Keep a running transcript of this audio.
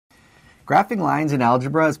Graphing lines in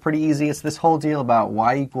algebra is pretty easy. It's this whole deal about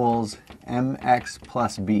y equals mx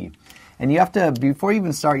plus b. And you have to, before you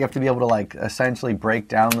even start, you have to be able to like essentially break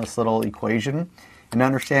down this little equation and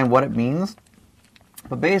understand what it means.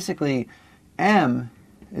 But basically, m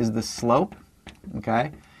is the slope,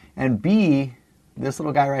 okay? And b, this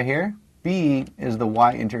little guy right here, b is the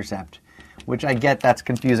y-intercept, which I get that's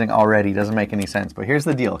confusing already, doesn't make any sense. But here's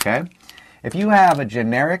the deal, okay? If you have a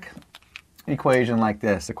generic equation like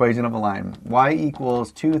this, equation of a line, y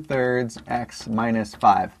equals 2/3 x minus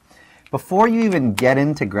 5. Before you even get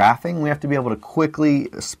into graphing, we have to be able to quickly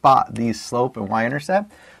spot these slope and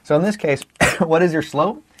y-intercept. So in this case, what is your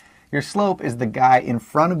slope? Your slope is the guy in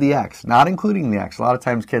front of the x, not including the x. A lot of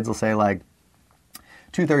times kids will say like,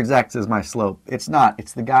 2/3 x is my slope. It's not.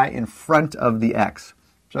 It's the guy in front of the x.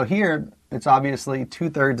 So here, it's obviously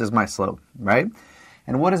 2/3 is my slope, right?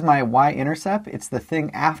 And what is my y-intercept? It's the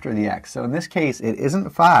thing after the x. So in this case, it isn't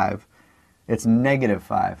 5, it's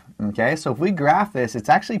 -5. Okay, so if we graph this, it's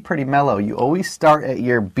actually pretty mellow. You always start at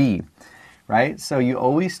your b, right? So you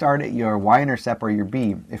always start at your y-intercept or your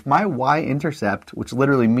b. If my y-intercept, which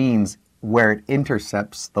literally means where it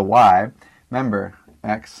intercepts the y, remember,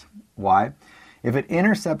 x, y. If it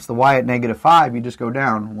intercepts the y at -5, you just go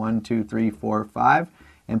down 1, 2, 3, 4, 5,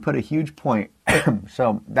 and put a huge point.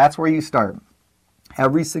 So that's where you start.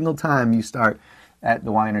 Every single time you start at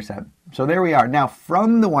the y-intercept. So there we are. Now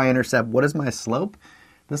from the y-intercept, what is my slope?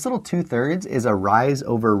 This little 2/3 is a rise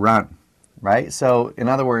over run, right? So in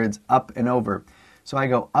other words, up and over. So I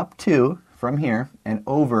go up 2 from here and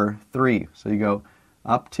over 3. So you go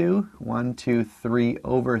up 2, 1, 2, 3,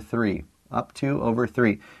 over 3. Up 2, over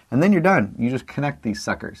 3. And then you're done. You just connect these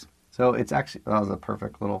suckers. So it's actually, that was a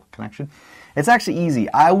perfect little connection. It's actually easy.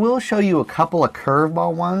 I will show you a couple of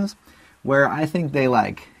curveball ones where I think they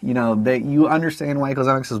like, you know, that you understand y equals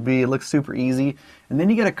mx plus b, it looks super easy, and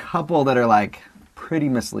then you get a couple that are like pretty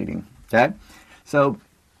misleading, okay? So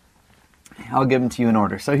I'll give them to you in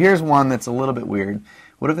order. So here's one that's a little bit weird.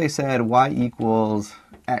 What if they said y equals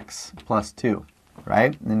x plus 2,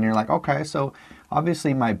 right? And then you're like, okay, so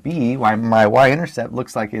obviously my b, my y-intercept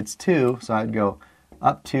looks like it's 2, so I'd go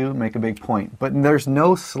up 2, make a big point. But there's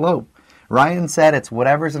no slope. Ryan said it's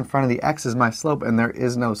whatever's in front of the x is my slope, and there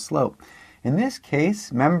is no slope. In this case,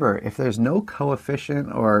 remember, if there's no coefficient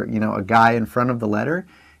or, you know, a guy in front of the letter,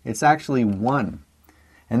 it's actually 1.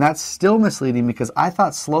 And that's still misleading because I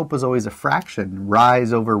thought slope was always a fraction.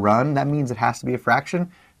 Rise over run, that means it has to be a fraction.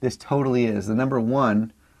 This totally is. The number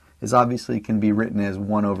 1 is obviously can be written as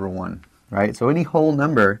 1 over 1, right? So any whole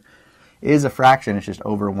number is a fraction, it's just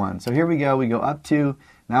over 1. So here we go up 2.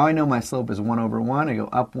 Now I know my slope is 1 over 1. I go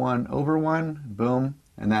up 1 over 1, boom,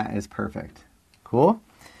 and that is perfect. Cool?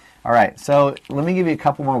 All right, so let me give you a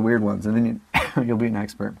couple more weird ones, and then you'll be an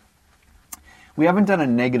expert. We haven't done a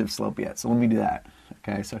negative slope yet, so let me do that.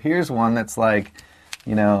 Okay, so here's one that's like,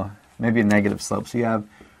 you know, maybe a negative slope. So you have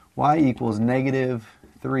y equals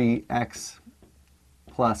 -3x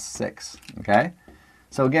plus 6, okay?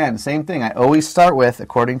 So again, same thing. I always start with,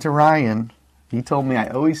 according to Ryan, he told me I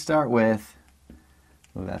always start with,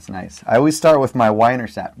 oh, that's nice. I always start with my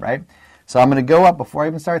y-intercept, right? So I'm going to go up, before I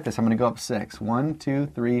even start this, I'm going to go up 6. 1, 2,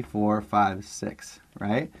 3, 4, 5, 6,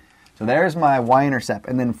 right? So there's my y-intercept.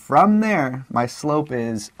 And then from there, my slope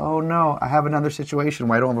is, oh no, I have another situation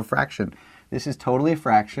where I don't have a fraction. This is totally a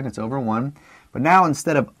fraction. It's over 1. But now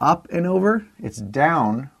instead of up and over, it's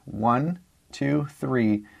down 1, 2,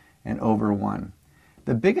 3, and over 1.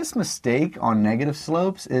 The biggest mistake on negative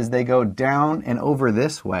slopes is they go down and over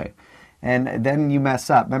this way. And then you mess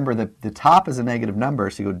up. Remember, the top is a negative number,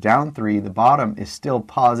 so you go down 3. The bottom is still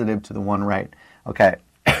positive to the one right. Okay,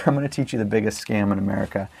 I'm going to teach you the biggest scam in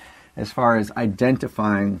America as far as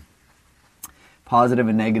identifying positive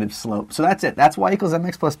and negative slope. So that's it. That's y equals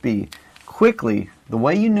mx plus b. Quickly, the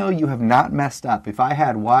way you know you have not messed up, if I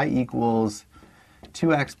had y equals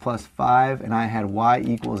 2x plus 5 and I had y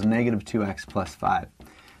equals -2x plus 5.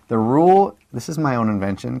 The rule, this is my own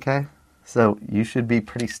invention, okay? So you should be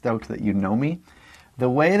pretty stoked that you know me. The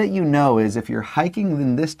way that you know is if you're hiking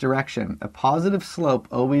in this direction, a positive slope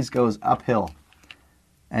always goes uphill.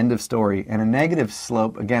 End of story. And a negative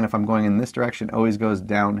slope, again, if I'm going in this direction, always goes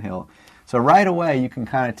downhill. So right away, you can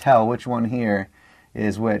kind of tell which one here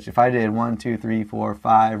is which. If I did 1, 2, 3, 4,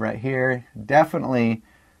 5 right here, definitely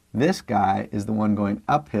this guy is the one going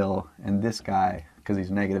uphill, and this guy, because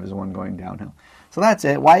he's negative, is the one going downhill. So that's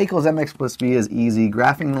it. Y equals mx plus b is easy.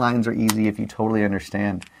 Graphing lines are easy if you totally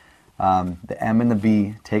understand the m and the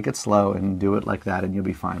b. Take it slow and do it like that, and you'll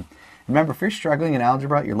be fine. Remember, if you're struggling in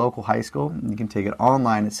algebra at your local high school, you can take it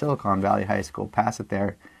online at Silicon Valley High School, pass it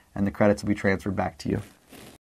there, and the credits will be transferred back to you.